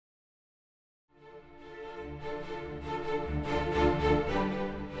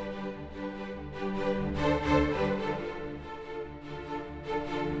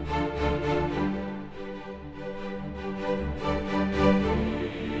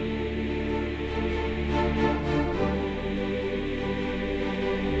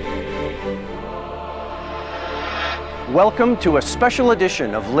Welcome to a special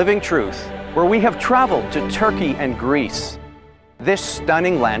edition of Living Truth, where we have traveled to Turkey and Greece. This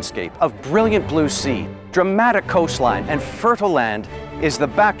stunning landscape of brilliant blue sea, dramatic coastline, and fertile land is the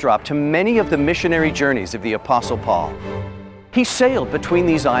backdrop to many of the missionary journeys of the Apostle Paul. He sailed between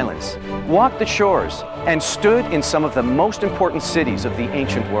these islands, walked the shores, and stood in some of the most important cities of the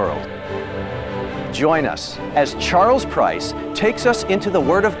ancient world. Join us as Charles Price takes us into the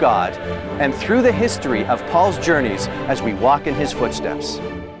Word of God and through the history of Paul's journeys as we walk in his footsteps.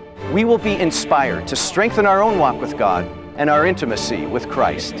 We will be inspired to strengthen our own walk with God and our intimacy with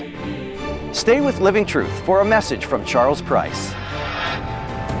Christ. Stay with Living Truth for a message from Charles Price.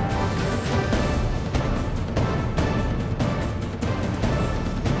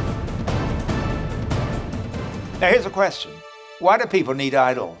 Now here's a question. Why do people need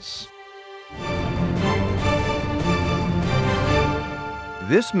idols?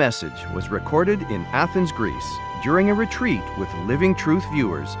 This message was recorded in Athens, Greece, during a retreat with Living Truth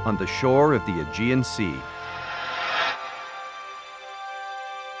viewers on the shore of the Aegean Sea.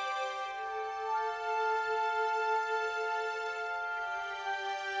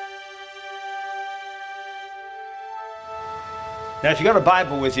 Now, if you've got a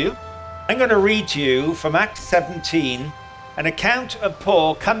Bible with you, I'm going to read to you from Acts 17, an account of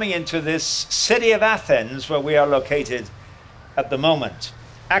Paul coming into this city of Athens where we are located at the moment.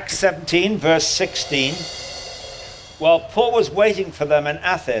 Acts 17, verse 16. While Paul was waiting for them in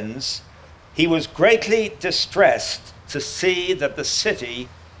Athens, he was greatly distressed to see that the city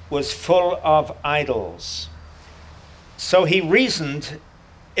was full of idols. So he reasoned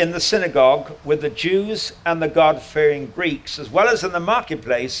in the synagogue with the Jews and the God-fearing Greeks, as well as in the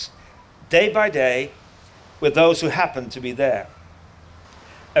marketplace, day by day, with those who happened to be there.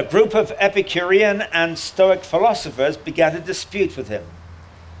 A group of Epicurean and Stoic philosophers began to dispute with him.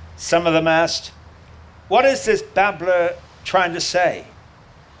 Some of them asked, "What is this babbler trying to say?"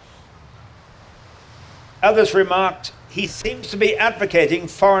 Others remarked, "He seems to be advocating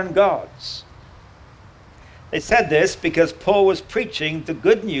foreign gods." They said this because Paul was preaching the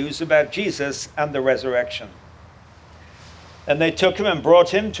good news about Jesus and the resurrection. And they took him and brought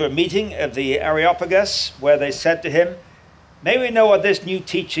him to a meeting of the Areopagus, where they said to him, "May we know what this new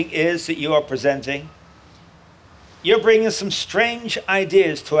teaching is that you are presenting? You're bringing some strange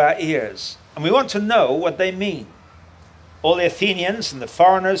ideas to our ears, and we want to know what they mean." All the Athenians and the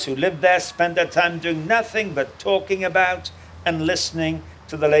foreigners who lived there spent their time doing nothing but talking about and listening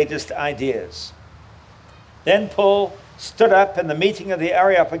to the latest ideas. Then Paul stood up in the meeting of the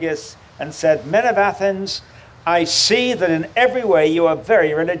Areopagus and said, "Men of Athens, I see that in every way you are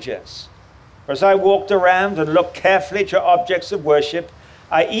very religious. For as I walked around and looked carefully at your objects of worship,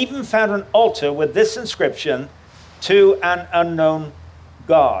 I even found an altar with this inscription, 'To an unknown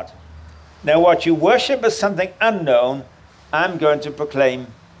God.' Now what you worship as something unknown, I'm going to proclaim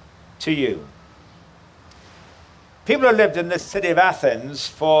to you." People have lived in this city of Athens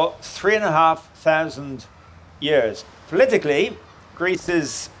for 3,500 years. Politically,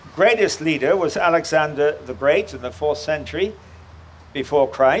 Greece's greatest leader was Alexander the Great in the 4th century before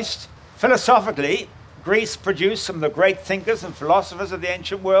Christ. Philosophically, Greece produced some of the great thinkers and philosophers of the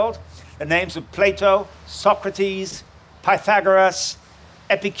ancient world. The names of Plato, Socrates, Pythagoras,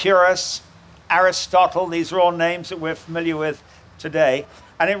 Epicurus, Aristotle. These are all names that we're familiar with today.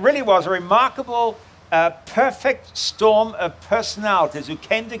 And it really was a remarkable, perfect storm of personalities who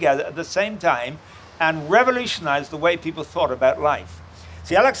came together at the same time and revolutionized the way people thought about life.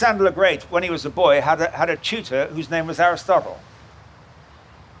 See, Alexander the Great, when he was a boy, had a tutor whose name was Aristotle.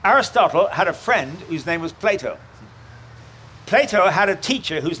 Aristotle had a friend whose name was Plato. Plato had a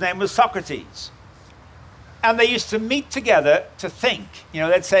teacher whose name was Socrates. And they used to meet together to think. You know,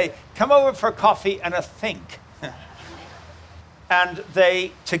 they'd say, "Come over for a coffee and a think." And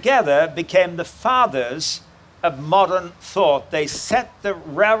they together became the fathers of modern thought. They set the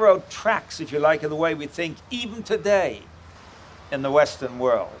railroad tracks, if you like, of the way we think, even today in the Western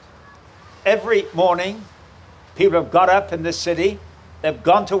world. Every morning, people have got up in this city, they've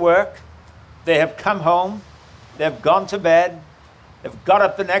gone to work, they have come home, they've gone to bed, they've got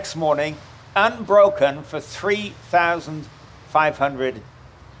up the next morning, unbroken for 3,500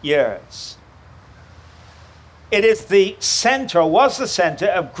 years. It is the center, was the center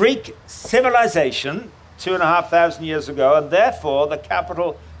of Greek civilization 2,500 years ago, and therefore the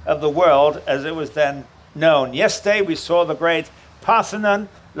capital of the world as it was then known. Yesterday we saw the great Parthenon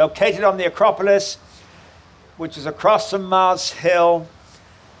located on the Acropolis, which is across from Mars Hill,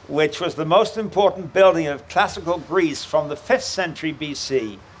 which was the most important building of classical Greece from the 5th century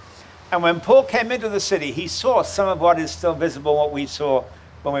BC. And when Paul came into the city, he saw some of what is still visible, what we saw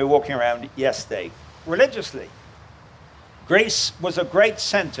when we were walking around yesterday, religiously. Greece was a great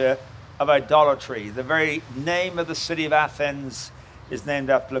center of idolatry. The very name of the city of Athens is named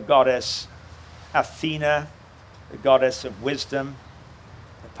after the goddess Athena, the goddess of wisdom.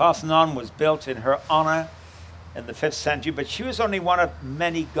 The Parthenon was built in her honor in the 5th century, but she was only one of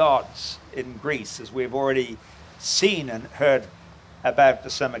many gods in Greece, as we've already seen and heard about to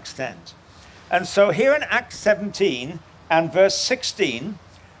some extent. And so here in Acts 17 and verse 16,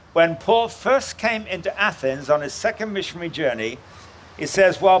 when Paul first came into Athens on his second missionary journey, he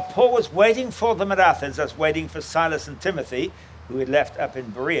says, while Paul was waiting for them at Athens, that's waiting for Silas and Timothy, who had left up in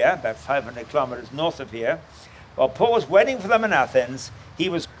Berea, about 500 kilometers north of here, while Paul was waiting for them in Athens, he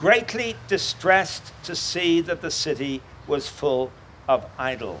was greatly distressed to see that the city was full of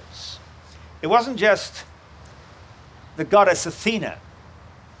idols. It wasn't just the goddess Athena,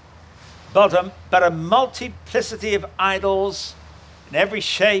 but a multiplicity of idols in every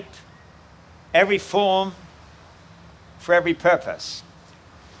shape, every form, for every purpose.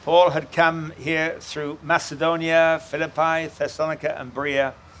 Paul had come here through Macedonia, Philippi, Thessalonica, and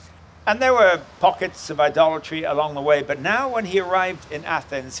Berea, and there were pockets of idolatry along the way, but now when he arrived in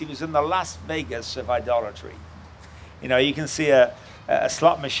Athens, he was in the Las Vegas of idolatry. You know, you can see a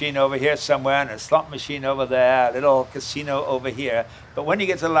slot machine over here somewhere and a slot machine over there, a little casino over here. But when you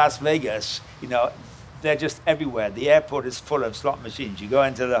get to Las Vegas, you know, they're just everywhere. The airport is full of slot machines. You go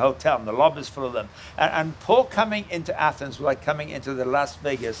into the hotel and the lobby is full of them. And Paul coming into Athens was like coming into the Las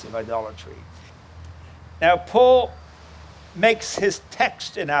Vegas of idolatry. Now, Paul makes his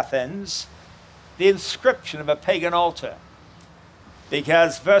text in Athens the inscription of a pagan altar.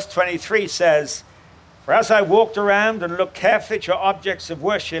 Because verse 23 says, for as I walked around and looked carefully at your objects of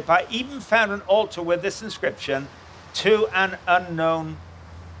worship, I even found an altar with this inscription, to an unknown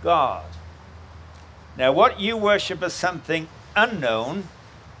God. Now, what you worship as something unknown,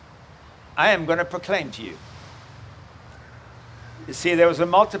 I am going to proclaim to you. You see, there was a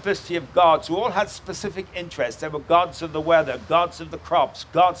multiplicity of gods who all had specific interests. There were gods of the weather, gods of the crops,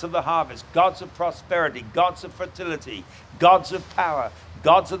 gods of the harvest, gods of prosperity, gods of fertility, gods of power,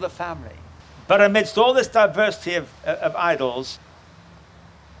 gods of the family. But amidst all this diversity of idols,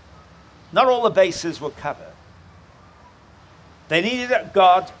 not all the bases were covered. They needed a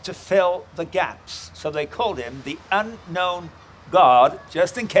God to fill the gaps, so they called him the unknown God,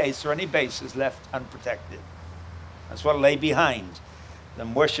 just in case there were any bases left unprotected. That's what lay behind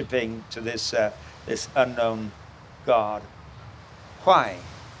them worshiping to this unknown God. Why?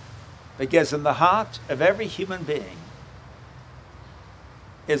 Because in the heart of every human being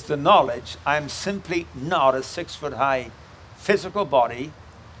is the knowledge I'm simply not a 6-foot-high physical body,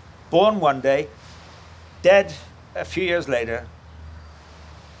 born one day, dead a few years later,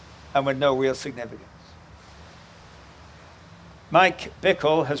 and with no real significance. Mike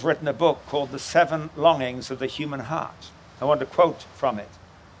Bickle has written a book called The 7 Longings of the Human Heart. I want to quote from it.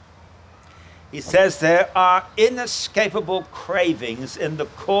 He says, there are inescapable cravings in the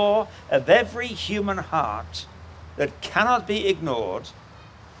core of every human heart that cannot be ignored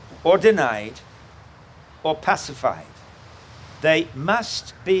or denied or pacified. They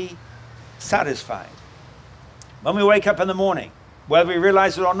must be satisfied. When we wake up in the morning, whether we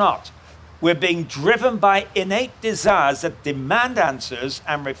realize it or not, we're being driven by innate desires that demand answers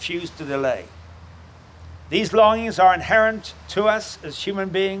and refuse to delay. These longings are inherent to us as human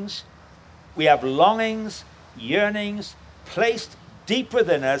beings. We have longings, yearnings, placed deep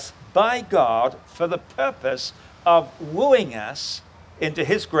within us by God for the purpose of wooing us into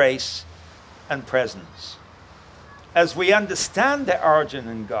his grace and presence. As we understand their origin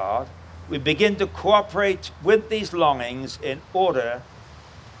in God, we begin to cooperate with these longings in order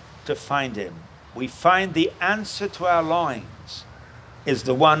to find him. We find the answer to our longings is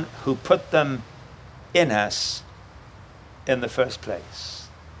the one who put them in us in the first place.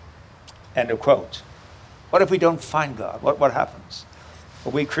 End of quote. What if we don't find God? What happens?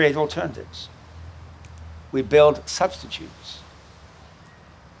 Well, we create alternatives. We build substitutes.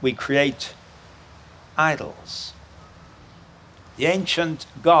 We create idols. The ancient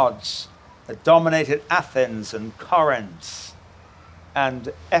gods that dominated Athens and Corinth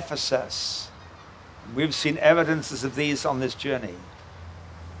and Ephesus, we've seen evidences of these on this journey,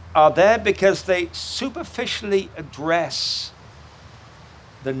 are there because they superficially address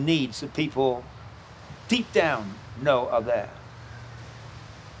the needs that people deep down know are there.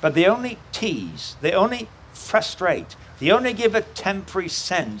 But they only tease, they only frustrate, they only give a temporary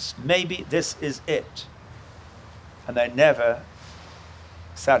sense, maybe this is it. And they never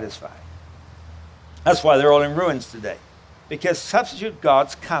satisfy. That's why they're all in ruins today. Because substitute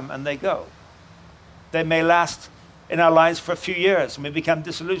gods come and they go. They may last in our lives for a few years and we become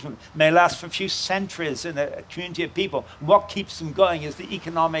disillusioned. It may last for a few centuries in a community of people. What keeps them going is the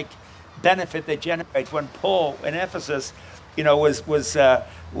economic benefit they generate. When Paul in Ephesus,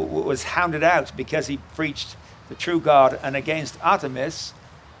 was hounded out because he preached the true God and against Artemis,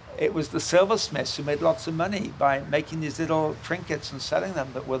 it was the silversmiths who made lots of money by making these little trinkets and selling them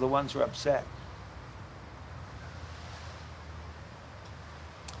that were the ones who were upset.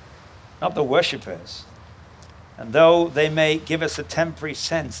 Not the worshippers. And though they may give us a temporary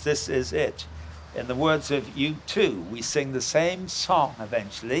sense, this is it. In the words of U2, we sing the same song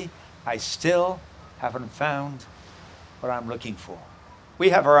eventually. I still haven't found what I'm looking for. We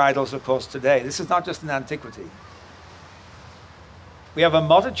have our idols, of course, today. This is not just in antiquity. We have a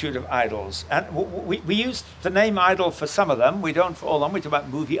multitude of idols. And we use the name idol for some of them. We don't for all of them. We talk about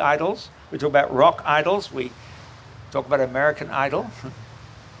movie idols. We talk about rock idols. We talk about American Idol.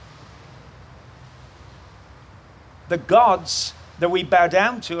 The gods that we bow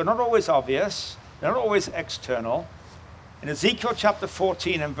down to are not always obvious. They're not always external. In Ezekiel chapter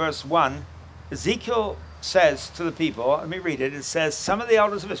 14 and verse 1, Ezekiel says to the people, let me read it, it says, some of the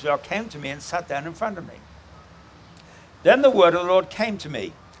elders of Israel came to me and sat down in front of me. Then the word of the Lord came to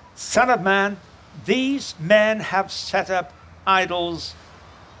me, Son of man, these men have set up idols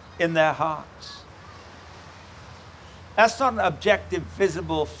in their hearts. That's not an objective,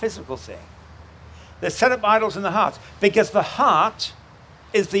 visible, physical thing. They set up idols in the heart because the heart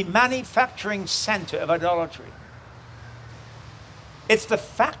is the manufacturing center of idolatry. It's the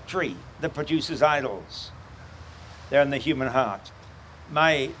factory that produces idols. They're in the human heart.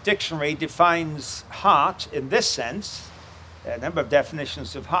 My dictionary defines heart in this sense. There are a number of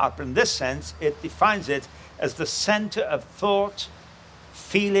definitions of heart, but in this sense, it defines it as the center of thought,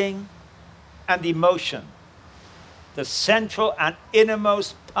 feeling, and emotion. The central and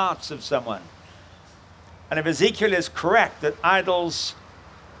innermost parts of someone. And if Ezekiel is correct that idols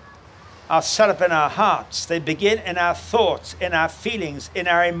are set up in our hearts, they begin in our thoughts, in our feelings, in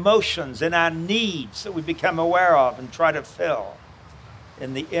our emotions, in our needs that we become aware of and try to fill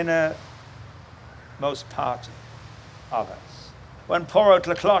in the innermost part of us. When Paul wrote to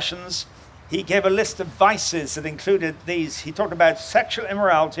the Colossians, he gave a list of vices that included these. He talked about sexual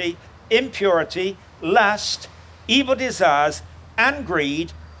immorality, impurity, lust, evil desires, and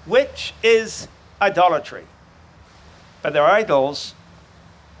greed, which is idolatry. But they're idols,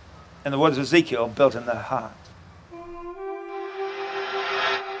 in the words of Ezekiel, built in their heart.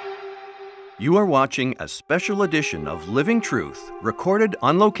 You are watching a special edition of Living Truth, recorded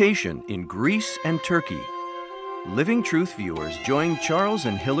on location in Greece and Turkey. Living Truth viewers joined Charles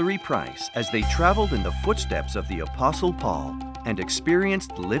and Hilary Price as they traveled in the footsteps of the Apostle Paul and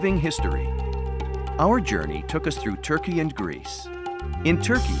experienced living history. Our journey took us through Turkey and Greece. In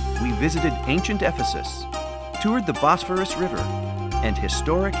Turkey, we visited ancient Ephesus, toured the Bosphorus River, and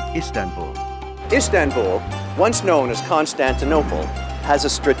historic Istanbul. Istanbul, once known as Constantinople, has a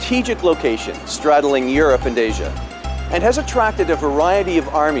strategic location straddling Europe and Asia, and has attracted a variety of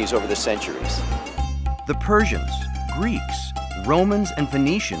armies over the centuries. The Persians, Greeks, Romans, and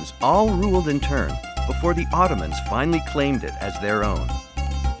Phoenicians all ruled in turn before the Ottomans finally claimed it as their own.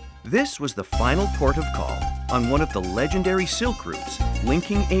 This was the final port of call on one of the legendary Silk routes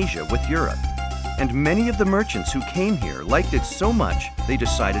linking Asia with Europe, and many of the merchants who came here liked it so much they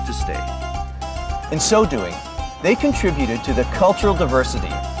decided to stay. In so doing, they contributed to the cultural diversity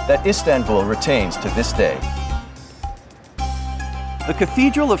that Istanbul retains to this day. The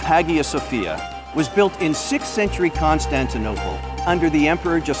Cathedral of Hagia Sophia was built in 6th century Constantinople under the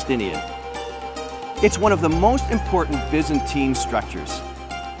Emperor Justinian. It's one of the most important Byzantine structures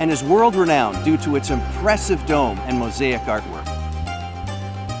and is world-renowned due to its impressive dome and mosaic artwork.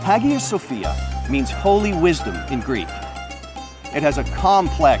 Hagia Sophia means holy wisdom in Greek. It has a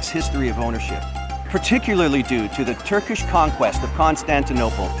complex history of ownership, particularly due to the Turkish conquest of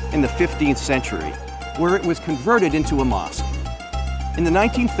Constantinople in the 15th century, where it was converted into a mosque. In the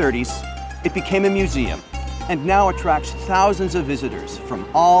 1930s, it became a museum and now attracts thousands of visitors from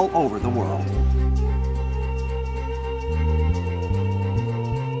all over the world.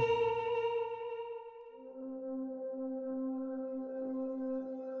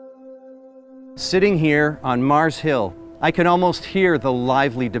 Sitting here on Mars Hill, I can almost hear the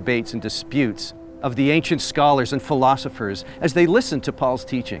lively debates and disputes of the ancient scholars and philosophers as they listened to Paul's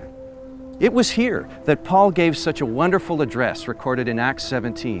teaching. It was here that Paul gave such a wonderful address recorded in Acts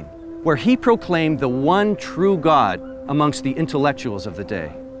 17, where he proclaimed the one true God amongst the intellectuals of the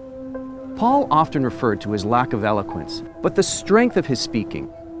day. Paul often referred to his lack of eloquence, but the strength of his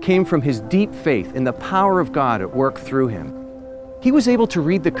speaking came from his deep faith in the power of God at work through him. He was able to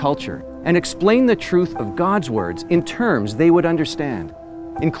read the culture and explain the truth of God's words in terms they would understand,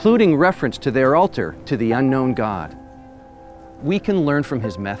 including reference to their altar to the unknown God. We can learn from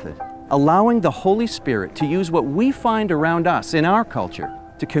his method, allowing the Holy Spirit to use what we find around us in our culture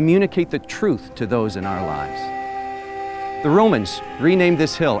to communicate the truth to those in our lives. The Romans renamed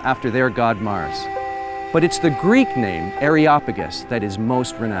this hill after their god Mars, but it's the Greek name Areopagus that is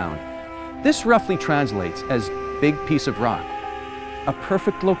most renowned. This roughly translates as big piece of rock, a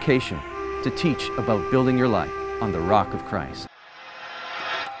perfect location to teach about building your life on the rock of Christ.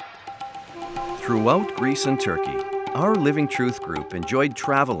 Throughout Greece and Turkey, our Living Truth group enjoyed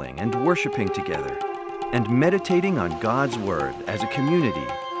traveling and worshiping together and meditating on God's Word as a community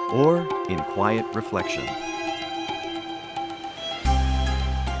or in quiet reflection.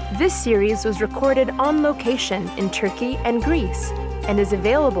 This series was recorded on location in Turkey and Greece and is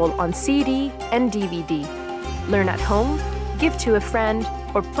available on CD and DVD. Learn at home, give to a friend,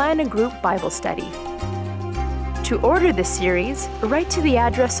 or plan a group Bible study. To order this series, write to the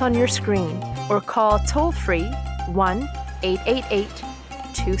address on your screen or call toll-free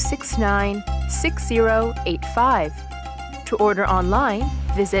 1-888-269-6085. To order online,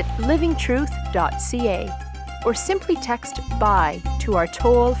 visit livingtruth.ca or simply text BUY to our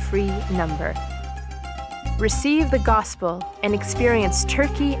toll-free number. Receive the gospel and experience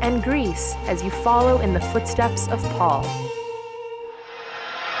Turkey and Greece as you follow in the footsteps of Paul.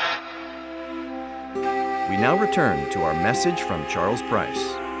 We now return to our message from Charles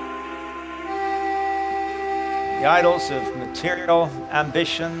Price. The idols of material,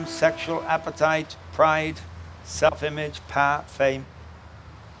 ambition, sexual appetite, pride, self-image, power, fame,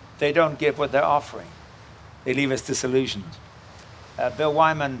 they don't give what they're offering. They leave us disillusioned. Bill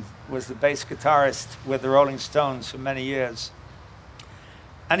Wyman was the bass guitarist with the Rolling Stones for many years.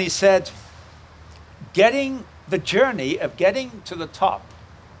 And he said, the journey of getting to the top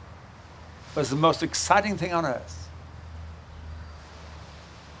was the most exciting thing on earth.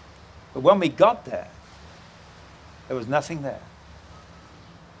 But when we got there was nothing there.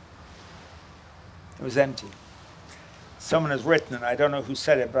 It was empty. Someone has written, and I don't know who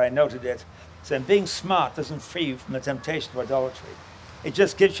said it, but I noted it, saying being smart doesn't free you from the temptation of idolatry. It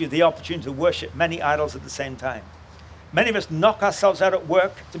just gives you the opportunity to worship many idols at the same time. Many of us knock ourselves out at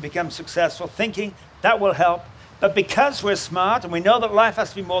work to become successful, thinking that will help. But because we're smart and we know that life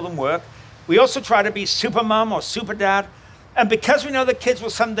has to be more than work, we also try to be super mom or super dad. And because we know the kids will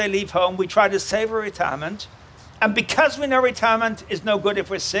someday leave home, we try to save a retirement. And because we know retirement is no good if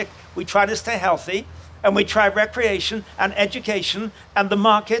we're sick, we try to stay healthy. And we try recreation and education and the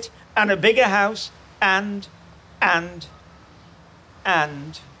market and a bigger house and,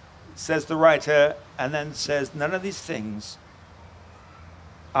 says the writer, and then says, none of these things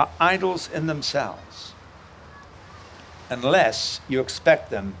are idols in themselves unless you expect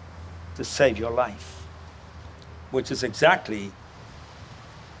them to save your life, which is exactly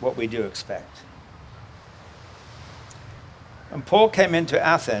what we do expect. When Paul came into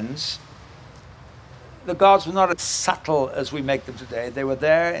Athens, the gods were not as subtle as we make them today. They were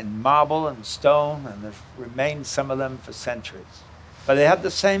there in marble and stone, and there remained some of them for centuries. But they had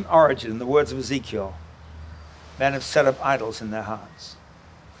the same origin, in the words of Ezekiel. Men have set up idols in their hearts.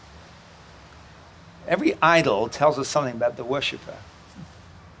 Every idol tells us something about the worshiper.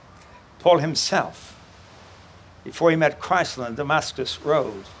 Paul himself, before he met Christ on the Damascus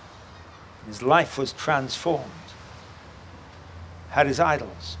Road, his life was transformed, had his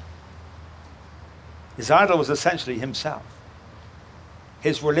idols. His idol was essentially himself.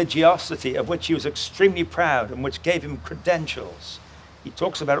 His religiosity, of which he was extremely proud and which gave him credentials. He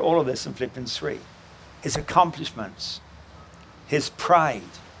talks about all of this in Philippians 3. His accomplishments, his pride,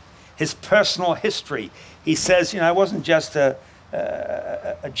 his personal history. He says, I wasn't just a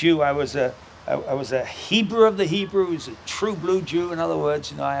Jew, I was a Hebrew of the Hebrews, a true blue Jew. In other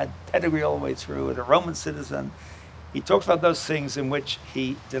words, I had pedigree all the way through, and a Roman citizen. He talks about those things in which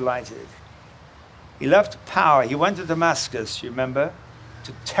he delighted. He loved power. He went to Damascus, you remember,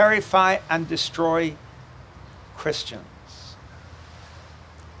 to terrify and destroy Christians.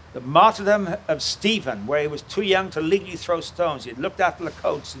 The martyrdom of Stephen, where he was too young to legally throw stones. He had looked after the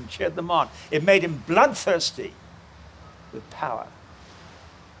coats and cheered them on. It made him bloodthirsty with power.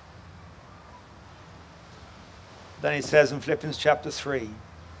 Then he says in Philippians chapter 3,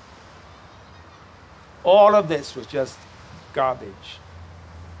 all of this was just garbage.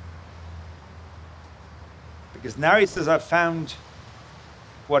 Because now he says, I've found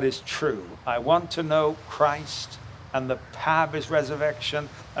what is true. I want to know Christ and the power of his resurrection,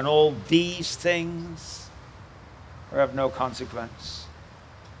 and all these things are of no consequence.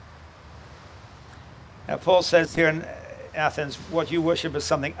 Now Paul says here, Athens, what you worship is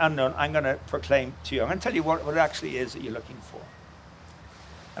something unknown. I'm going to proclaim to you. I'm going to tell you what it actually is that you're looking for.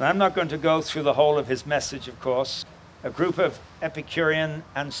 And I'm not going to go through the whole of his message, of course. A group of Epicurean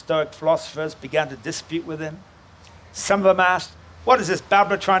and Stoic philosophers began to dispute with him. Some of them asked, what is this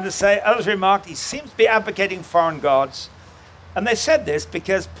babbler trying to say? Others remarked, he seems to be advocating foreign gods. And they said this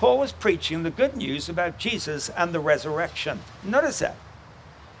because Paul was preaching the good news about Jesus and the resurrection. Notice that.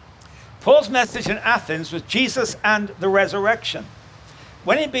 Paul's message in Athens was Jesus and the resurrection.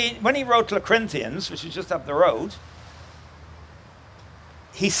 When he wrote to the Corinthians, which is just up the road,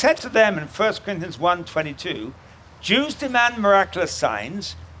 he said to them in 1 Corinthians 1:22, Jews demand miraculous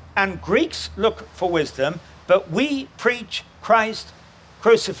signs, and Greeks look for wisdom, but we preach Christ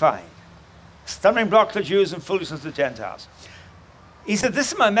crucified. Stumbling block to the Jews and foolishness to the Gentiles. He said,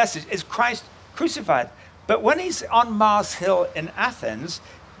 this is my message, is Christ crucified. But when he's on Mars Hill in Athens,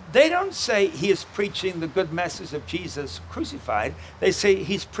 they don't say he is preaching the good message of Jesus crucified. They say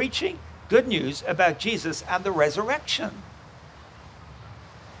he's preaching good news about Jesus and the resurrection.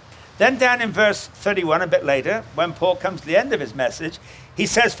 Then down in verse 31, a bit later, when Paul comes to the end of his message, he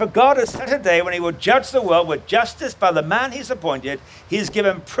says, for God has set a day when he will judge the world with justice by the man he's appointed. He has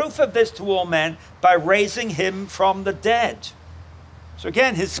given proof of this to all men by raising him from the dead. So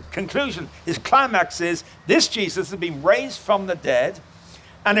again, his conclusion, his climax is, this Jesus has been raised from the dead,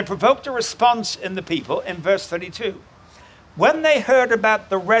 and it provoked a response in the people in verse 32. When they heard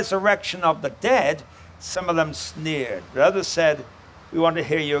about the resurrection of the dead, some of them sneered, but others said, we want to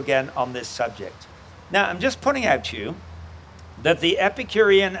hear you again on this subject. Now, I'm just pointing out to you that the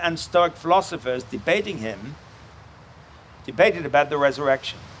Epicurean and Stoic philosophers debated about the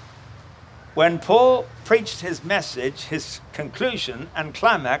resurrection. When Paul preached his message, his conclusion and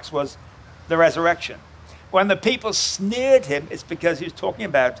climax was the resurrection. When the people sneered him, it's because he was talking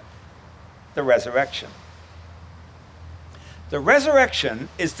about the resurrection. The resurrection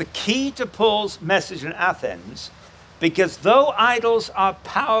is the key to Paul's message in Athens, because though idols are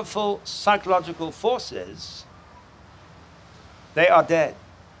powerful psychological forces, they are dead.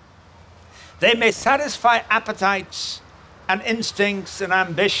 They may satisfy appetites and instincts and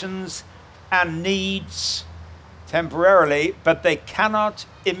ambitions and needs temporarily, but they cannot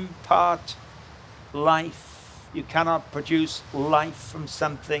impart life. You cannot produce life from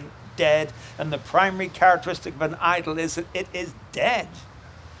something dead. And the primary characteristic of an idol is that it is dead.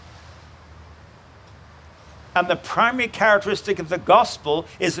 And the primary characteristic of the gospel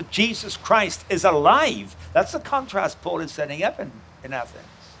is that Jesus Christ is alive. That's the contrast Paul is setting up in Athens.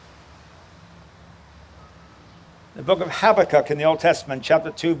 The book of Habakkuk in the Old Testament,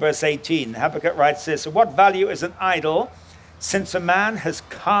 chapter 2, verse 18, Habakkuk writes this, of what value is an idol, since a man has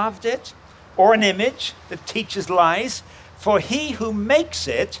carved it, or an image that teaches lies? For he who makes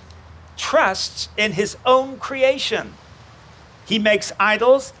it trusts in his own creation. He makes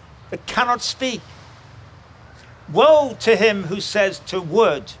idols that cannot speak. Woe to him who says to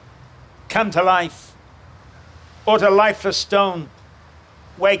wood, come to life, or to lifeless stone,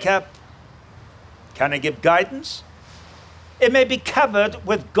 wake up. Can I give guidance? It may be covered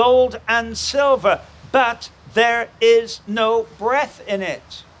with gold and silver, but there is no breath in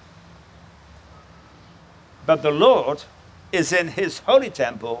it. But the Lord is in his holy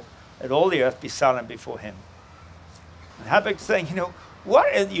temple, let all the earth be silent before him. And Habakkuk's saying,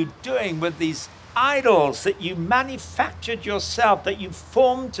 what are you doing with these idols that you manufactured yourself, that you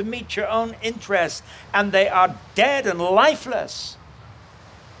formed to meet your own interests, and they are dead and lifeless?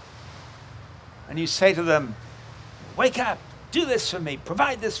 And you say to them, wake up, do this for me,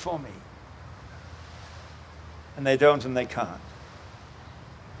 provide this for me. And they don't and they can't.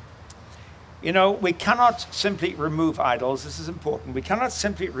 We cannot simply remove idols. This is important. We cannot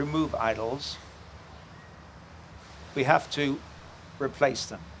simply remove idols. We have to replace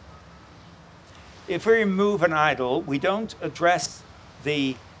them. If we remove an idol, we don't address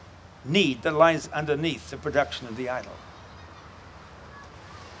the need that lies underneath the production of the idol.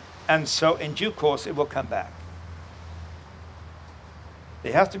 And so in due course, it will come back.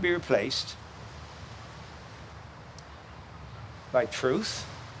 They have to be replaced by truth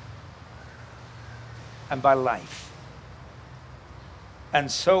and by life.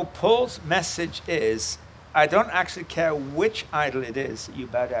 And so Paul's message is, I don't actually care which idol it is that you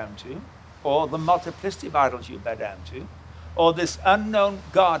bow down to, or the multiplicity of idols you bow down to, or this unknown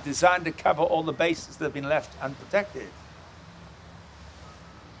God designed to cover all the bases that have been left unprotected.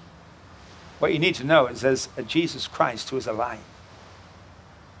 What you need to know is there's a Jesus Christ who is alive.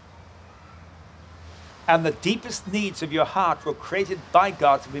 And the deepest needs of your heart were created by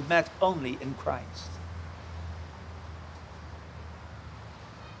God to be met only in Christ.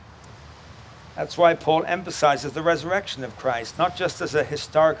 That's why Paul emphasizes the resurrection of Christ, not just as a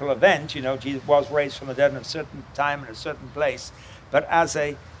historical event, Jesus was raised from the dead in a certain time in a certain place, but as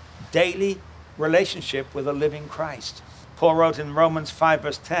a daily relationship with a living Christ. Paul wrote in Romans 5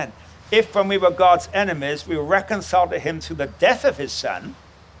 verse 10, if when we were God's enemies, we were reconciled to him through the death of his son,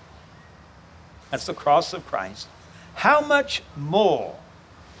 that's the cross of Christ, how much more,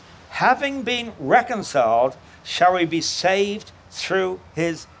 having been reconciled, shall we be saved through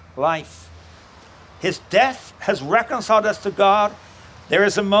his life? His death has reconciled us to God. There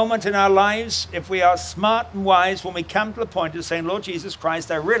is a moment in our lives, if we are smart and wise, when we come to the point of saying, Lord Jesus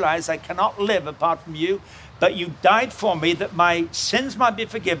Christ, I realize I cannot live apart from you, but you died for me that my sins might be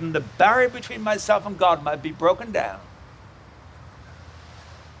forgiven, the barrier between myself and God might be broken down.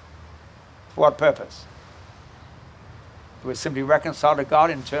 For what purpose? Do we simply reconcile to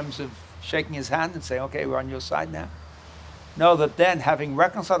God in terms of shaking his hand and saying, okay, we're on your side now? No, that then, having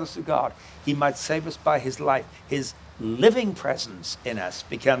reconciled us to God, he might save us by his life. His living presence in us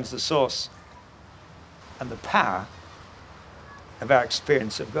becomes the source and the power of our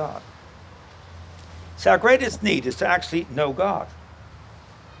experience of God. So our greatest need is to actually know God,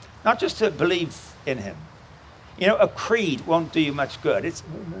 not just to believe in him. A creed won't do you much good. It's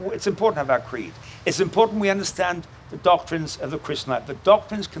important to have our creed. It's important we understand the doctrines of the Christian life. The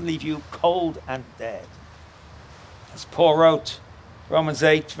doctrines can leave you cold and dead. As Paul wrote, Romans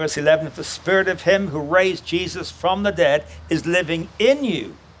 8, verse 11, if the spirit of him who raised Jesus from the dead is living in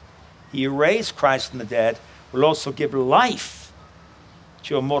you, he who raised Christ from the dead will also give life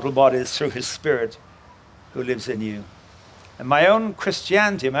to your mortal bodies through his spirit who lives in you. And my own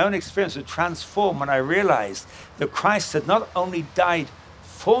Christianity, my own experience was transformed when I realized that Christ had not only died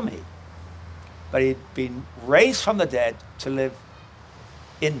for me, but he'd been raised from the dead to live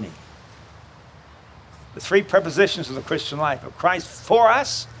in me. The three prepositions of the Christian life are Christ for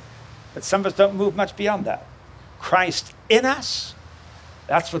us, but some of us don't move much beyond that. Christ in us,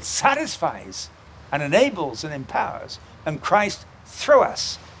 that's what satisfies and enables and empowers. And Christ through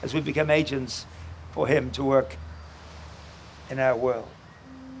us as we become agents for him to work in our world.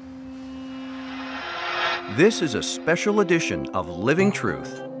 This is a special edition of Living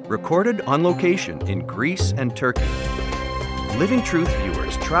Truth, recorded on location in Greece and Turkey. Living Truth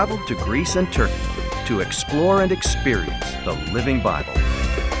viewers traveled to Greece and Turkey to explore and experience the Living Bible.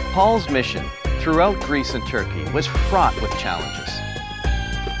 Paul's mission throughout Greece and Turkey was fraught with challenges.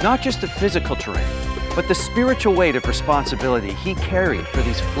 Not just the physical terrain, but the spiritual weight of responsibility he carried for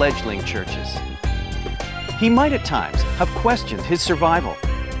these fledgling churches. He might at times have questioned his survival,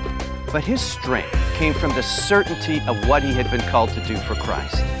 but his strength came from the certainty of what he had been called to do for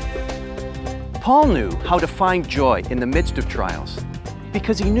Christ. Paul knew how to find joy in the midst of trials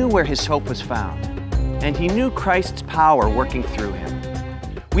because he knew where his hope was found, and he knew Christ's power working through him.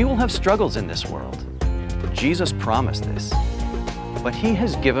 We will have struggles in this world. Jesus promised this, but he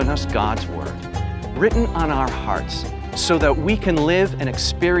has given us God's word, written on our hearts, so that we can live and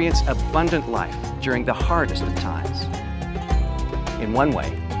experience abundant life during the hardest of times. In one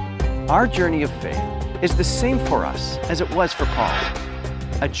way, our journey of faith is the same for us as it was for Paul,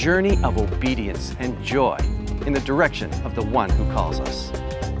 a journey of obedience and joy in the direction of the one who calls us.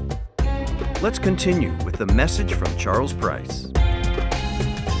 Let's continue with the message from Charles Price.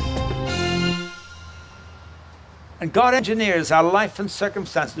 And God engineers our life and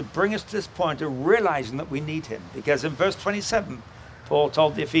circumstances to bring us to this point of realizing that we need him. Because in verse 27, Paul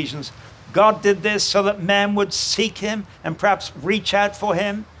told the Ephesians, God did this so that men would seek him and perhaps reach out for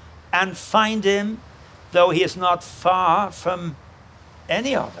him and find him, though he is not far from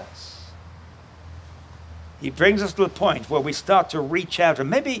any of us. He brings us to a point where we start to reach out.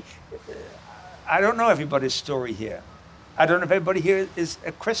 And maybe, I don't know everybody's story here. I don't know if everybody here is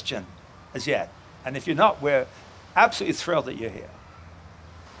a Christian as yet. And if you're not, we're absolutely thrilled that you're here.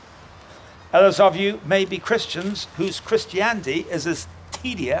 Others of you may be Christians whose Christianity is as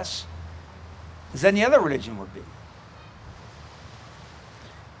tedious as any other religion would be.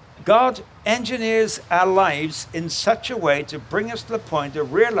 God engineers our lives in such a way to bring us to the point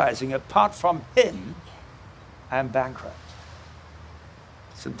of realizing apart from him, I am bankrupt.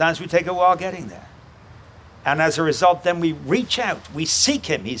 Sometimes we take a while getting there. And as a result, then we reach out, we seek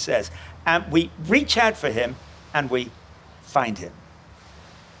him, he says, and we reach out for him and we find him.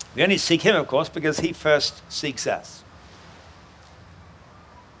 We only seek him, of course, because he first seeks us.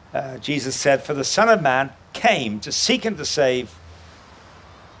 Jesus said, for the Son of Man came to seek and to save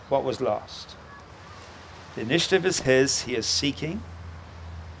what was lost. The initiative is his. He is seeking,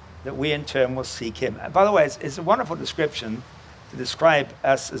 that we in turn will seek him. And by the way, it's a wonderful description to describe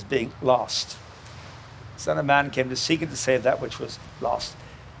us as being lost. The Son of Man came to seek and to save that which was lost.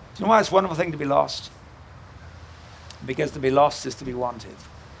 you know why it's a wonderful thing to be lost? Because to be lost is to be wanted.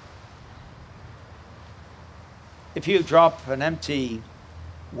 If you drop an empty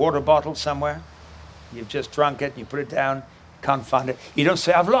water bottle somewhere, you've just drunk it and you put it down, can't find it, you don't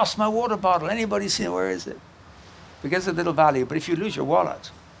say, I've lost my water bottle. Anybody see it? Where is it? Because it's little value. But if you lose your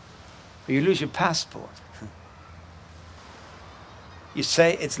wallet, or you lose your passport, you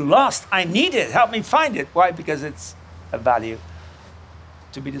say, it's lost. I need it. Help me find it. Why? Because it's a value.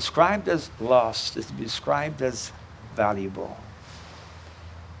 To be described as lost is to be described as valuable.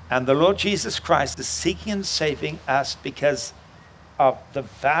 And the Lord Jesus Christ is seeking and saving us because of the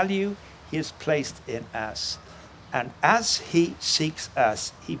value he has placed in us. And as he seeks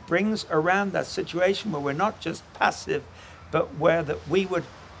us, he brings around that situation where we're not just passive, but where that we would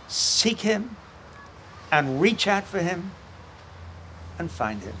seek him and reach out for him and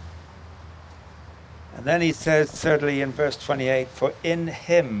find him. And then he says, thirdly, in verse 28, for in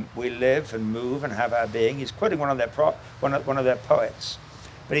him we live and move and have our being. He's quoting one of their poets.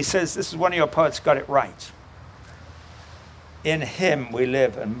 But he says, this is one of your poets got it right. In him we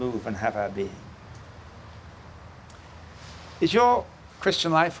live and move and have our being. Is your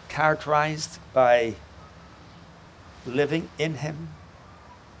Christian life characterized by living in him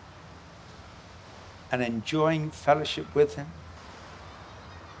and enjoying fellowship with him?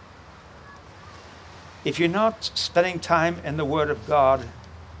 If you're not spending time in the Word of God,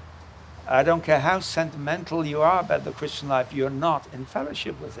 I don't care how sentimental you are about the Christian life, you're not in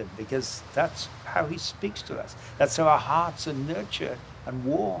fellowship with him, because that's how he speaks to us. That's how our hearts are nurtured and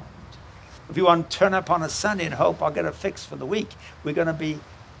warmed. If you want to turn up on a Sunday and hope I'll get a fix for the week, we're going to be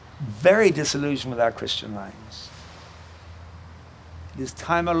very disillusioned with our Christian lives. It is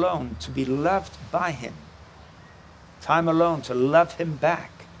time alone to be loved by him. Time alone to love him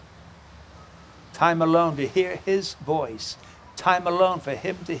back. Time alone to hear his voice. Time alone for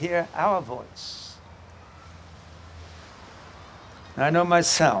him to hear our voice. And I know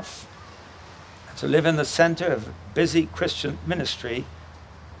myself, to live in the center of busy Christian ministry,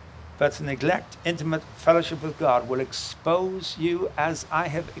 but to neglect intimate fellowship with God will expose you, as I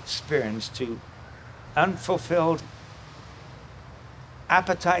have experienced, to unfulfilled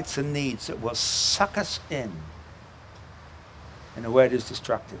appetites and needs that will suck us in a way that is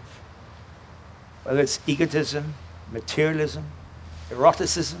destructive. Whether it's egotism, materialism,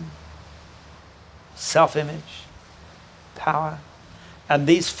 eroticism, self-image, power. And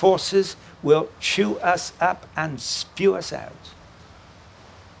these forces will chew us up and spew us out.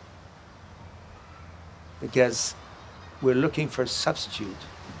 Because we're looking for a substitute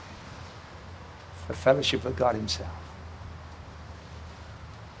for fellowship with God himself.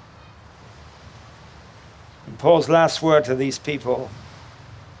 And Paul's last word to these people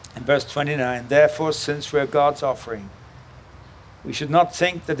in verse 29, therefore, since we're God's offering, we should not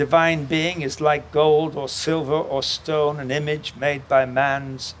think the divine being is like gold or silver or stone, an image made by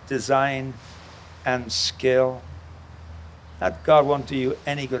man's design and skill. That God won't do you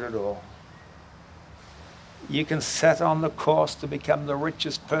any good at all. You can set on the course to become the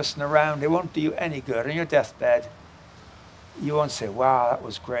richest person around. It won't do you any good. On your deathbed, you won't say, wow, that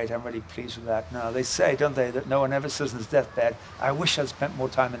was great. I'm really pleased with that. No, they say, don't they, that no one ever says on his deathbed, I wish I'd spent more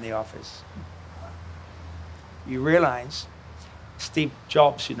time in the office. You realize, Steve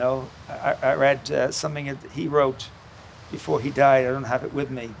Jobs, you know, I read something that he wrote before he died. I don't have it with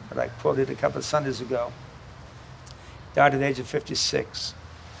me, but I quoted a couple of Sundays ago. Died at the age of 56.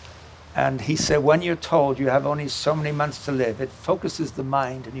 And he said, when you're told you have only so many months to live, it focuses the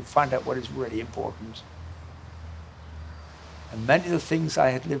mind and you find out what is really important. And many of the things I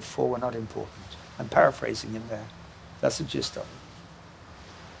had lived for were not important. I'm paraphrasing him there. That's the gist of it.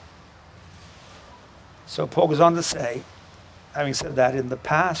 So Paul goes on to say, having said that, in the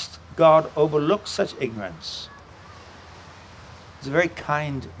past, God overlooked such ignorance. He's a very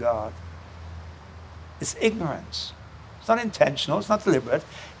kind God. It's ignorance. It's not intentional, it's not deliberate.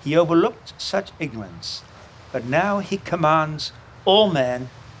 He overlooked such ignorance. But now he commands all men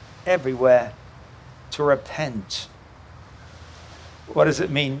everywhere to repent. What does it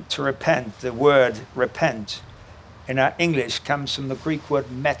mean to repent? The word repent in our English comes from the Greek word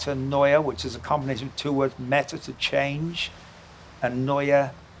metanoia, which is a combination of two words, meta, to change, and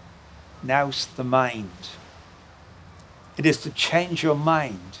noia, nous, the mind. It is to change your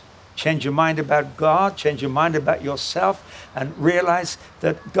mind. Change your mind about God, change your mind about yourself, and realize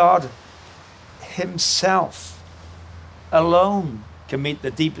that God himself alone can meet the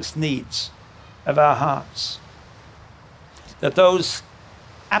deepest needs of our hearts. That those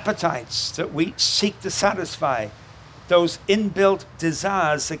appetites that we seek to satisfy those inbuilt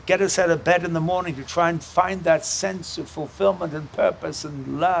desires that get us out of bed in the morning to try and find that sense of fulfillment and purpose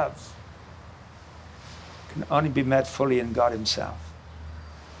and love, can only be met fully in God himself.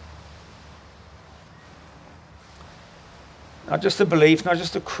 Not just a belief, not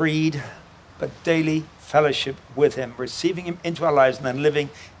just a creed, but daily fellowship with him, receiving him into our lives and then living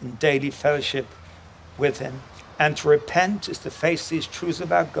in daily fellowship with him. And to repent is to face these truths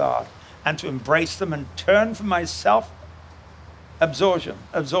about God and to embrace them and turn from my self-absorption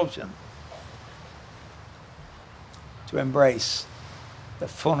to embrace the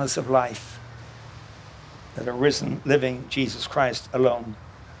fullness of life that a risen, living Jesus Christ alone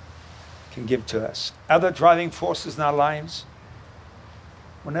can give to us. Other driving forces in our lives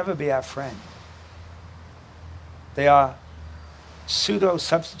will never be our friend. They are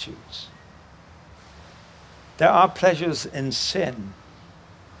pseudo-substitutes. There are pleasures in sin,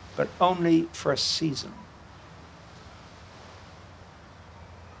 but only for a season.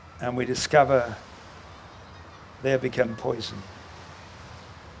 And we discover they have become poison.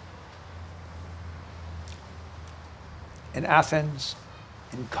 In Athens,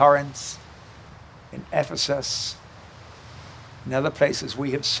 in Corinth, in Ephesus, in other places,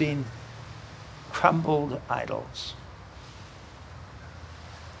 we have seen crumbled idols,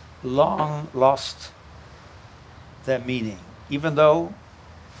 long lost their meaning, even though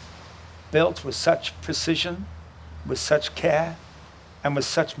built with such precision, with such care, and with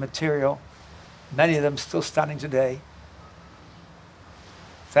such material, many of them still standing today,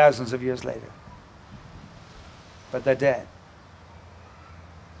 thousands of years later. But they're dead.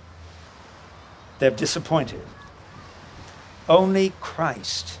 They've disappointed. Only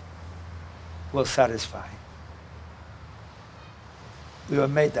Christ will satisfy. We were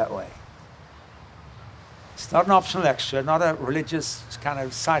made that way. It's not an optional extra, not a religious kind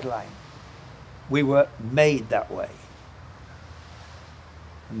of sideline. We were made that way.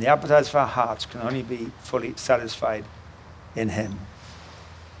 And the appetites of our hearts can only be fully satisfied in him.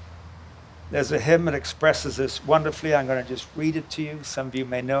 There's a hymn that expresses this wonderfully. I'm going to just read it to you. Some of you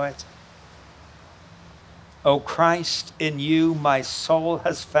may know it. O Christ, in you my soul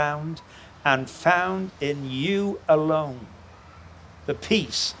has found, and found in you alone the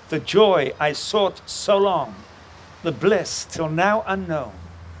peace, the joy I sought so long, the bliss till now unknown.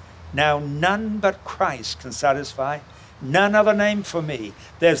 Now none but Christ can satisfy, none other name for me.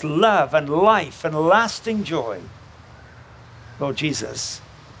 There's love and life and lasting joy. Lord Jesus,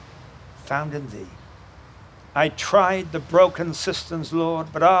 found in thee. I tried the broken cisterns, Lord,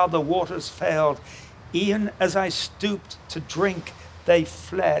 but the waters failed. Even as I stooped to drink, they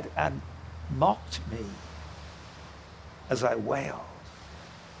fled and mocked me as I wailed.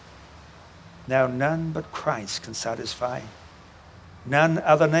 Now none but Christ can satisfy, none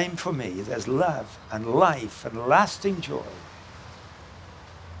other name for me. There's love and life and lasting joy.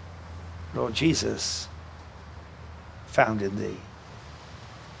 Lord Jesus, found in thee.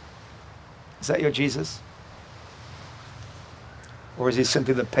 Is that your Jesus? Or is he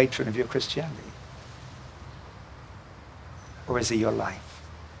simply the patron of your Christianity? Or is he your life?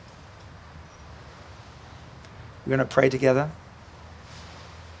 We're going to pray together.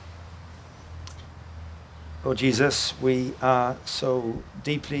 Lord Jesus, we are so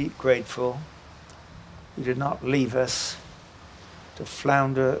deeply grateful you did not leave us to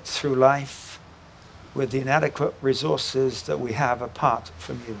flounder through life with the inadequate resources that we have apart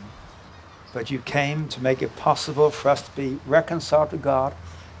from you. But you came to make it possible for us to be reconciled to God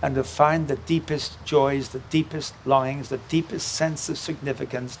and to find the deepest joys, the deepest longings, the deepest sense of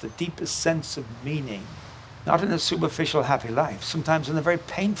significance, the deepest sense of meaning, not in a superficial happy life, sometimes in a very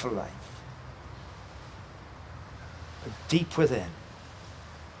painful life, but deep within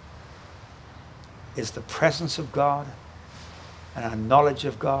is the presence of God and our knowledge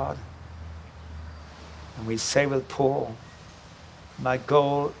of God. And we say with Paul, my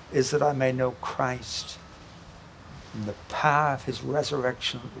goal is that I may know Christ and the power of his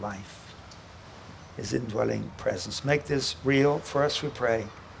resurrection life, his indwelling presence. Make this real for us, we pray.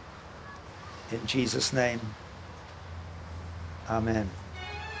 In Jesus' name, amen.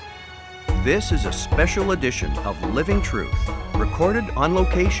 This is a special edition of Living Truth, recorded on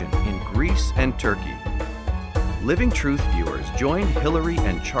location in Greece and Turkey. Living Truth viewers joined Hillary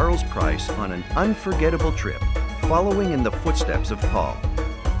and Charles Price on an unforgettable trip, following in the footsteps of Paul.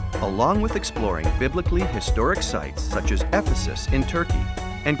 Along with exploring biblically historic sites such as Ephesus in Turkey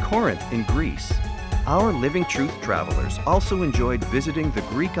and Corinth in Greece, our Living Truth travelers also enjoyed visiting the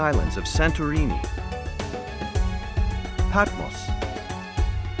Greek islands of Santorini, Patmos,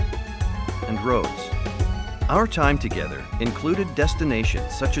 and Rhodes. Our time together included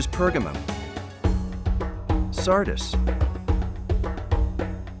destinations such as Pergamum, Sardis,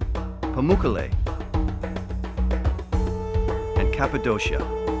 Pamukkale, and Cappadocia.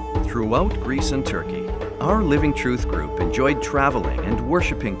 Throughout Greece and Turkey, our Living Truth group enjoyed traveling and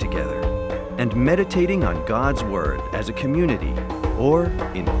worshiping together and meditating on God's Word as a community or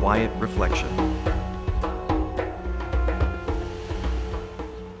in quiet reflection.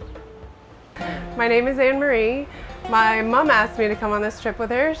 My name is Anne-Marie. My mom asked me to come on this trip with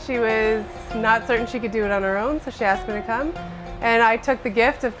her. She was not certain she could do it on her own, so she asked me to come. And I took the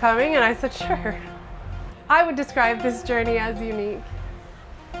gift of coming and I said, sure. I would describe this journey as unique.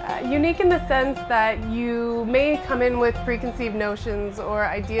 Unique in the sense that you may come in with preconceived notions or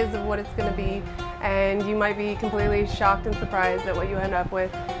ideas of what it's going to be, and you might be completely shocked and surprised at what you end up with.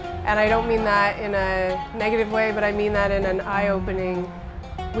 And I don't mean that in a negative way, but I mean that in an eye-opening,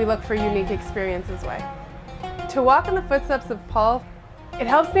 we look for unique experiences way. To walk in the footsteps of Paul, it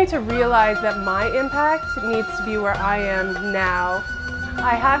helps me to realize that my impact needs to be where I am now.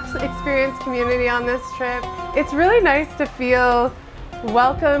 I have experienced community on this trip. It's really nice to feel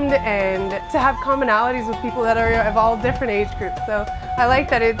welcomed and to have commonalities with people that are of all different age groups. So I like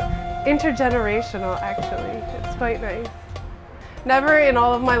that it's intergenerational, actually. It's quite nice. Never in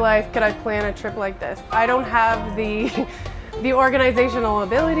all of my life could I plan a trip like this. I don't have the organizational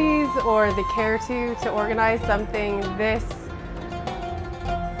abilities or the care to organize something this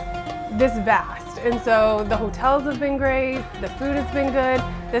vast. And so the hotels have been great, the food has been good,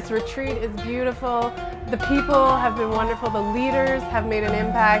 this retreat is beautiful, the people have been wonderful, the leaders have made an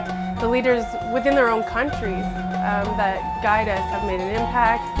impact, the leaders within their own countries that guide us have made an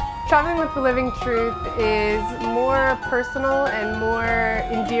impact. Traveling with the Living Truth is more personal and more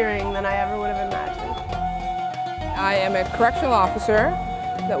endearing than I ever would have imagined. I am a correctional officer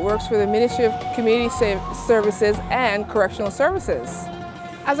that works for the Ministry of Community Services and Correctional Services.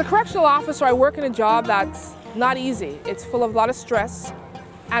 As a correctional officer, I work in a job that's not easy. It's full of a lot of stress,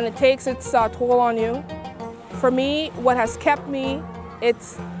 and it takes its toll on you. For me, what has kept me,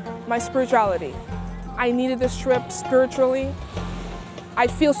 it's my spirituality. I needed this trip spiritually. I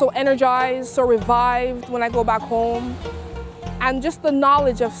feel so energized, so revived when I go back home. And just the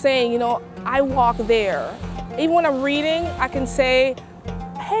knowledge of saying, you know, I walk there. Even when I'm reading, I can say,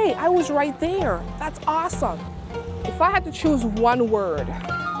 hey, I was right there. That's awesome. If I had to choose one word,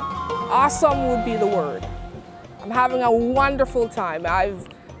 awesome would be the word. I'm having a wonderful time. I've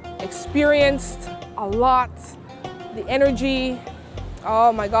experienced a lot, the energy,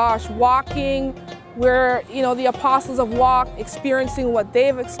 oh my gosh, walking where, you know, the apostles have walked, experiencing what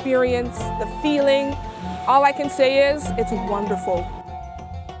they've experienced, the feeling. All I can say is, it's wonderful.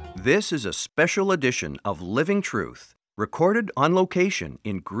 This is a special edition of Living Truth, recorded on location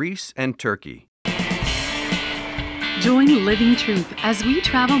in Greece and Turkey. Join Living Truth as we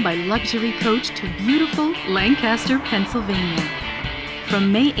travel by luxury coach to beautiful Lancaster, Pennsylvania.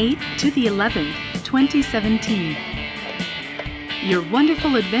 From May 8th to the 11th, 2017. Your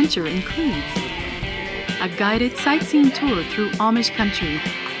wonderful adventure includes a guided sightseeing tour through Amish country,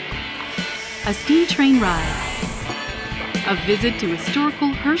 a steam train ride, a visit to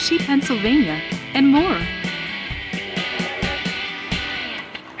historical Hershey, Pennsylvania, and more.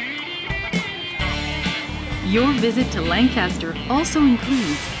 Your visit to Lancaster also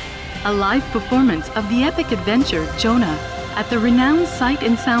includes a live performance of the epic adventure Jonah at the renowned Sight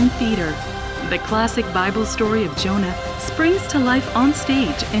and Sound Theater. The classic Bible story of Jonah springs to life on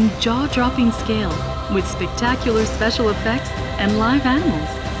stage in jaw-dropping scale with spectacular special effects and live animals.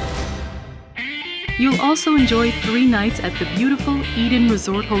 You'll also enjoy 3 nights at the beautiful Eden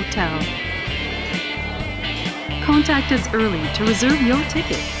Resort Hotel. Contact us early to reserve your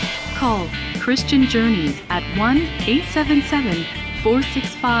ticket. Call Christian Journeys at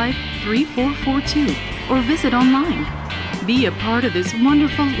 1-877-465-3442 or visit online. Be a part of this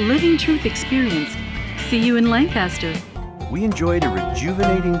wonderful Living Truth experience. See you in Lancaster. We enjoyed a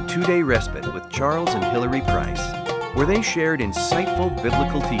rejuvenating 2-day respite with Charles and Hillary Price, where they shared insightful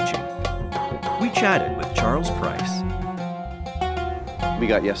biblical teaching. We chatted with Charles Price. We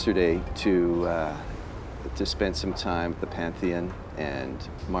got yesterday to spend some time at the Pantheon and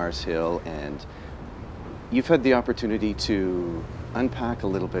Mars Hill, and you've had the opportunity to unpack a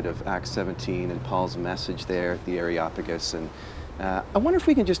little bit of Acts 17 and Paul's message there at the Areopagus, and I wonder if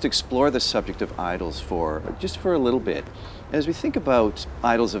we can just explore the subject of idols for a little bit. As we think about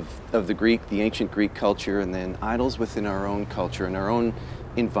idols of the ancient Greek culture, and then idols within our own culture and our own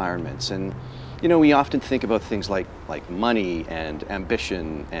environments. And you know, we often think about things like money and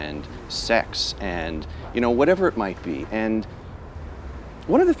ambition and sex and, you know, whatever it might be. And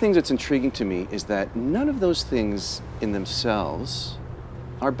one of the things that's intriguing to me is that none of those things in themselves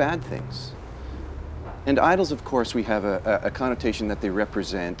are bad things. And idols, of course, we have a connotation that they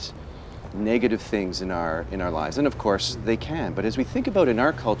represent negative things in our lives. And of course, they can. But as we think about in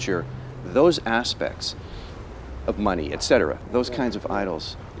our culture, those aspects of money, etc., those kinds of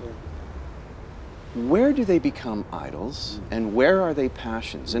idols, where do they become idols, and where are they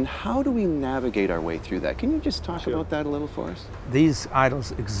passions, and how do we navigate our way through that? Can you just talk about that a little for us? These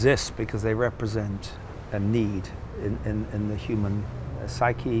idols exist because they represent a need in the human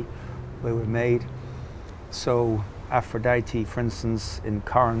psyche, where we're made. So Aphrodite, for instance, in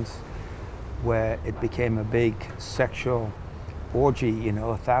Corinth, where it became a big sexual orgy,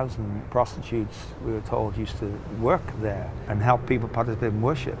 1,000 prostitutes, we were told, used to work there and help people participate in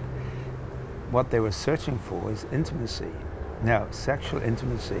worship. What they were searching for is intimacy. Now, sexual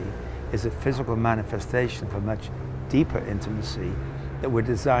intimacy is a physical manifestation of a much deeper intimacy that we're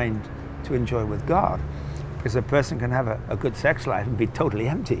designed to enjoy with God. Because a person can have a good sex life and be totally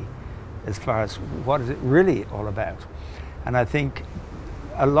empty as far as what is it really all about. And I think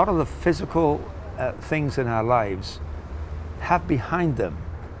a lot of the physical things in our lives have behind them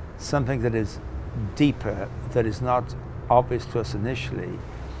something that is deeper, that is not obvious to us initially.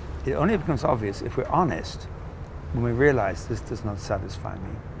 It only becomes obvious if we're honest, when we realize this does not satisfy me.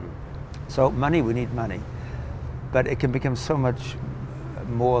 So money, we need money, but it can become so much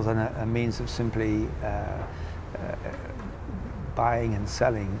more than a means of simply buying and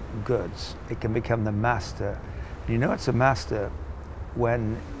selling goods. It can become the master. And it's a master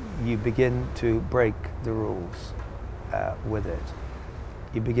when you begin to break the rules with it.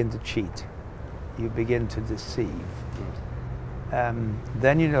 You begin to cheat. You begin to deceive. Then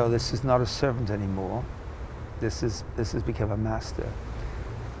this is not a servant anymore. This has become a master.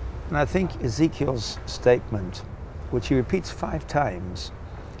 And I think Ezekiel's statement, which he repeats 5 times,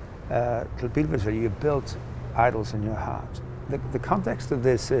 to the people of Israel, you built idols in your heart. The context of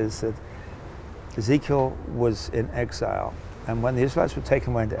this is that Ezekiel was in exile, and when the Israelites were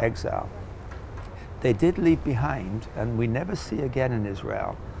taken away into exile, they did leave behind, and we never see again in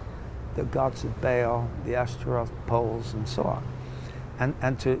Israel, the gods of Baal, the Ashtaroth poles, and so on.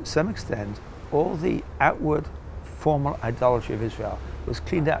 And to some extent, all the outward formal idolatry of Israel was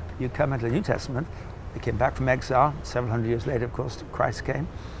cleaned up. You come into the New Testament, they came back from exile, several hundred years later, of course, Christ came,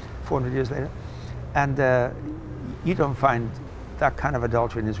 400 years later, and you don't find that kind of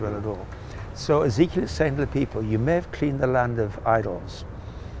idolatry in Israel at all. So Ezekiel is saying to the people, you may have cleaned the land of idols.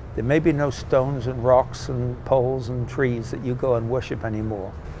 There may be no stones and rocks and poles and trees that you go and worship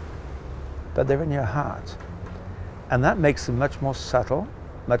anymore, but they're in your heart. And that makes them much more subtle,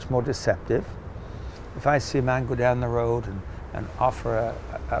 much more deceptive. If I see a man go down the road and offer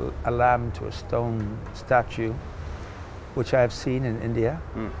a lamb to a stone statue, which I have seen in India,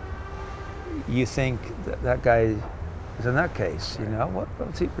 you think that guy is a nutcase,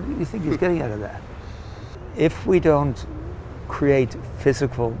 what do you think he's getting out of that? If we don't create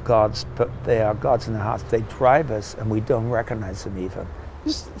physical gods, but they are gods in our hearts, they drive us and we don't recognize them even.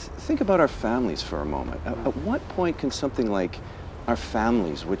 Just think about our families for a moment. At what point can something like our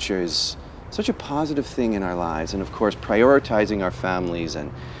families, which is such a positive thing in our lives, and of course prioritizing our families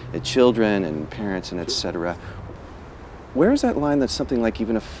and the children and parents and etc., where is that line that something like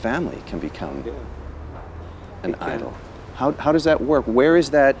even a family can become an idol? How does that work? Where is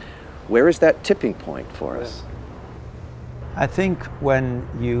that tipping point for us? I think when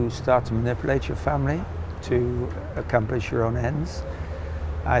you start to manipulate your family to accomplish your own ends,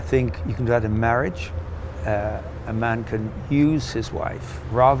 I think you can do that in marriage. A man can use his wife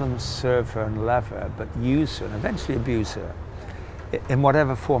rather than serve her and love her, but use her and eventually abuse her in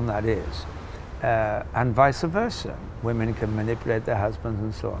whatever form that is. And vice versa. Women can manipulate their husbands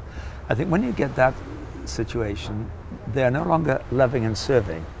and so on. I think when you get that situation, they are no longer loving and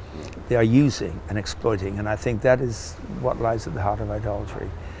serving. They are using and exploiting. And I think that is what lies at the heart of idolatry,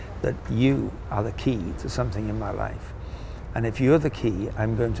 that you are the key to something in my life. And if you're the key,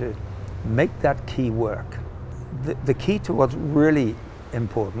 I'm going to make that key work. The key to what's really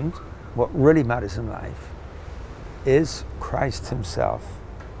important, what really matters in life, is Christ himself,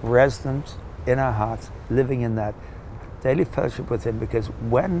 resident in our hearts, living in that daily fellowship with him, because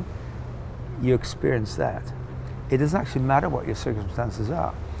when you experience that, it doesn't actually matter what your circumstances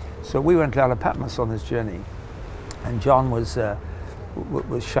are. So we went to Isle of Patmos on this journey, and John was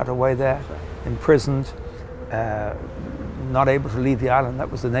shut away there, imprisoned, not able to leave the island.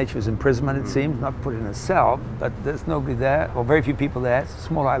 That was the nature of his imprisonment, it seems, not put in a cell, but there's nobody there, or very few people there. It's a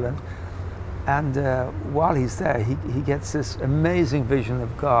small island. And while he's there, he gets this amazing vision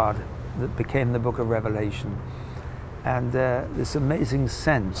of God that became the book of Revelation. And this amazing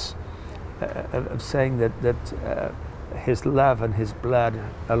sense of saying that his love and his blood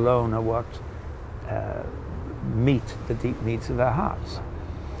alone are what meet the deep needs of our hearts.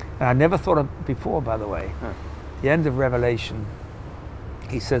 And I never thought of before, by the way, the end of Revelation,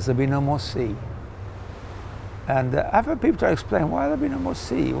 he says there'll be no more sea. And I've heard people try to explain, why there'll be no more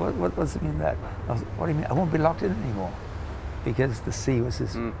sea? What does it mean that? What do you mean? I won't be locked in anymore, because the sea was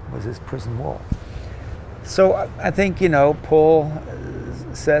his prison wall. So I think, you know, Paul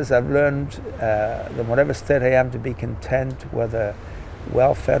says, I've learned that whatever state I am, to be content, whether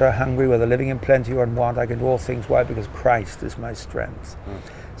well-fed or hungry, whether living in plenty or in want, I can do all things. Why? Because Christ is my strength.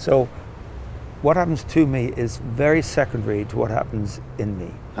 So what happens to me is very secondary to what happens in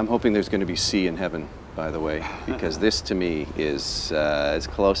me. I'm hoping there's going to be sea in heaven, by the way, because this to me is as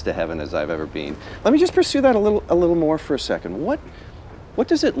close to heaven as I've ever been. Let me just pursue that a little more for a second. What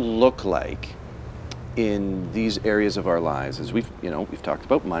does it look like in these areas of our lives, as we've talked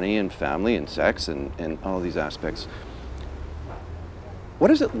about money and family and sex and all these aspects? What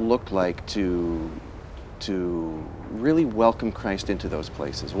does it look like to really welcome Christ into those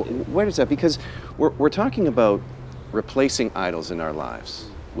places? Where does that? Because we're talking about replacing idols in our lives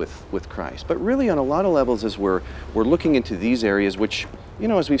with Christ, but really on a lot of levels, as we're looking into these areas, which, you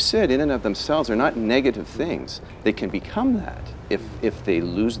know, as we've said, in and of themselves are not negative things. They can become that if they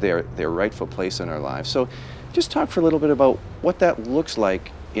lose their rightful place in our lives. So just talk for a little bit about what that looks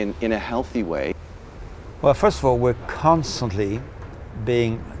like in a healthy way. Well, first of all, we're constantly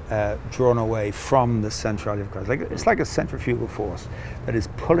being drawn away from the centrality of Christ. It's like a centrifugal force that is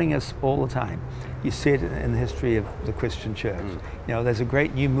pulling us all the time. You see it in the history of the Christian church. You know, there's a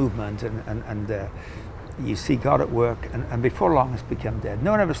great new movement, and you see God at work, and before long it's become dead.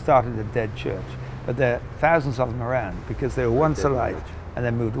 No one ever started a dead church, but there are thousands of them around because they were once alive and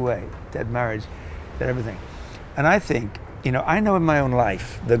then moved away. Dead marriage, dead everything. And I think, you know, I know in my own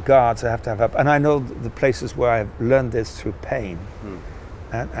life the guards I have to have up, and I know the places where I've learned this through pain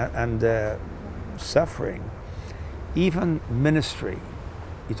and suffering. Even ministry,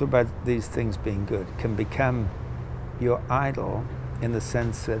 you talk about these things being good, can become your idol in the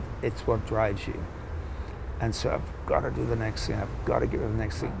sense that it's what drives you. And so I've got to do the next thing, I've got to get rid of the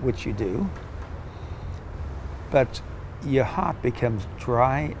next thing, which you do. But your heart becomes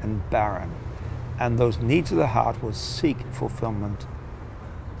dry and barren, and those needs of the heart will seek fulfillment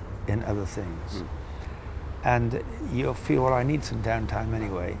in other things. And you'll feel, well, I need some downtime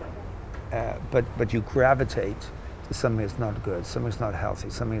anyway. But you gravitate to something that's not good, something that's not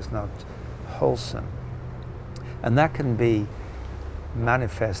healthy, something that's not wholesome. And that can be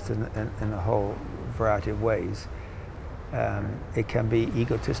manifest in a whole variety of ways. It can be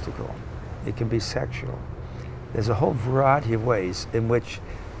egotistical, it can be sexual. There's a whole variety of ways in which,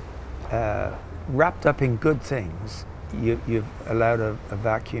 wrapped up in good things, you've allowed a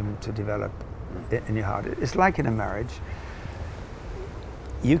vacuum to develop in your heart. It's like in a marriage.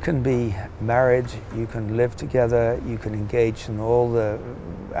 You can be married, you can live together, you can engage in all the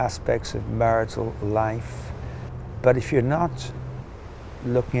aspects of marital life, but if you're not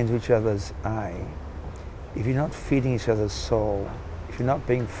looking into each other's eye, if you're not feeding each other's soul, if you're not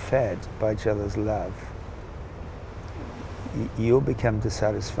being fed by each other's love, you'll become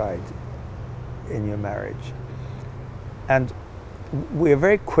dissatisfied in your marriage. And we're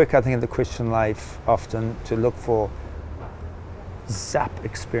very quick, I think, in the Christian life often to look for zap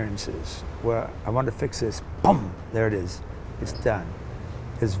experiences where I want to fix this, boom, there it is, it's done.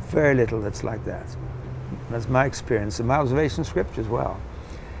 There's very little that's like that. That's my experience and my observation of Scripture as well.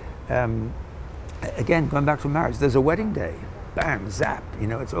 Again, going back to marriage, there's a wedding day, bam, zap, you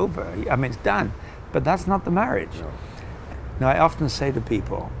know, it's over. I mean, it's done, but that's not the marriage. No. Now, I often say to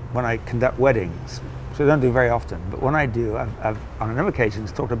people when I conduct weddings, so I don't do very often, but when I do, I've on a number of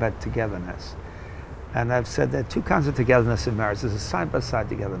occasions talked about togetherness. And I've said there are two kinds of togetherness in marriage. There's a side-by-side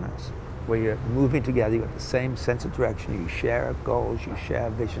togetherness, where you're moving together, you've got the same sense of direction, you share goals, you share a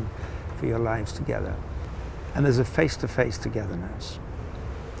vision for your lives together. And there's a face-to-face togetherness.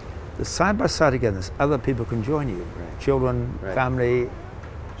 The side-by-side togetherness, other people can join you, children, family,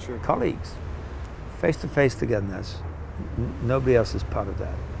 colleagues. Face-to-face togetherness, nobody else is part of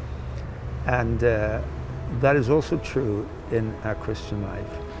that. And that is also true in our Christian life.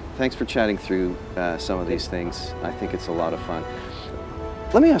 Thanks for chatting through some of these things. I think it's a lot of fun.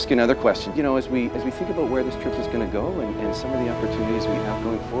 Let me ask you another question. You know, as we think about where this trip is going to go and some of the opportunities we have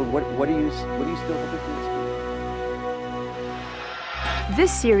going forward, what do you still hoping to experience?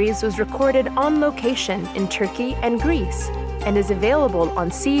 This series was recorded on location in Turkey and Greece and is available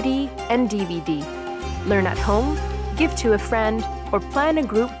on CD and DVD. Learn at home, give to a friend, or plan a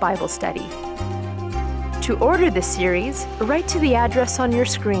group Bible study. To order this series, write to the address on your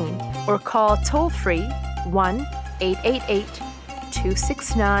screen or call toll-free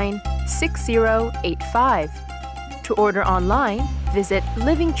 1-888-269 6085. To order online, visit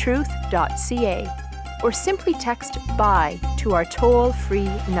livingtruth.ca or simply text BUY to our toll-free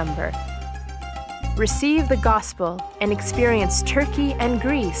number. Receive the gospel and experience Turkey and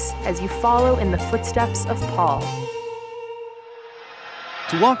Greece as you follow in the footsteps of Paul.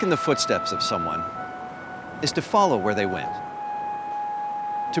 To walk in the footsteps of someone is to follow where they went,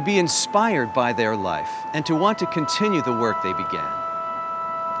 to be inspired by their life, and to want to continue the work they began.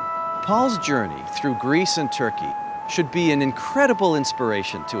 Paul's journey through Greece and Turkey should be an incredible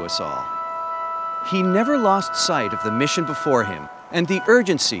inspiration to us all. He never lost sight of the mission before him and the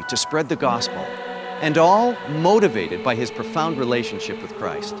urgency to spread the gospel, and all motivated by his profound relationship with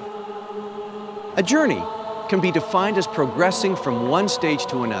Christ. A journey can be defined as progressing from one stage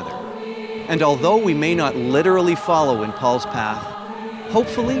to another. And although we may not literally follow in Paul's path,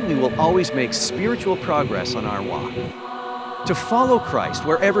 hopefully we will always make spiritual progress on our walk. To follow Christ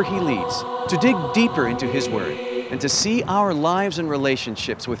wherever he leads, to dig deeper into his word, and to see our lives and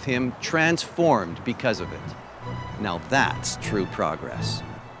relationships with him transformed because of it. Now that's true progress.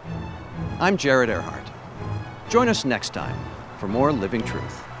 I'm Jared Earhart. Join us next time for more Living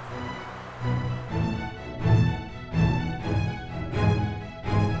Truth.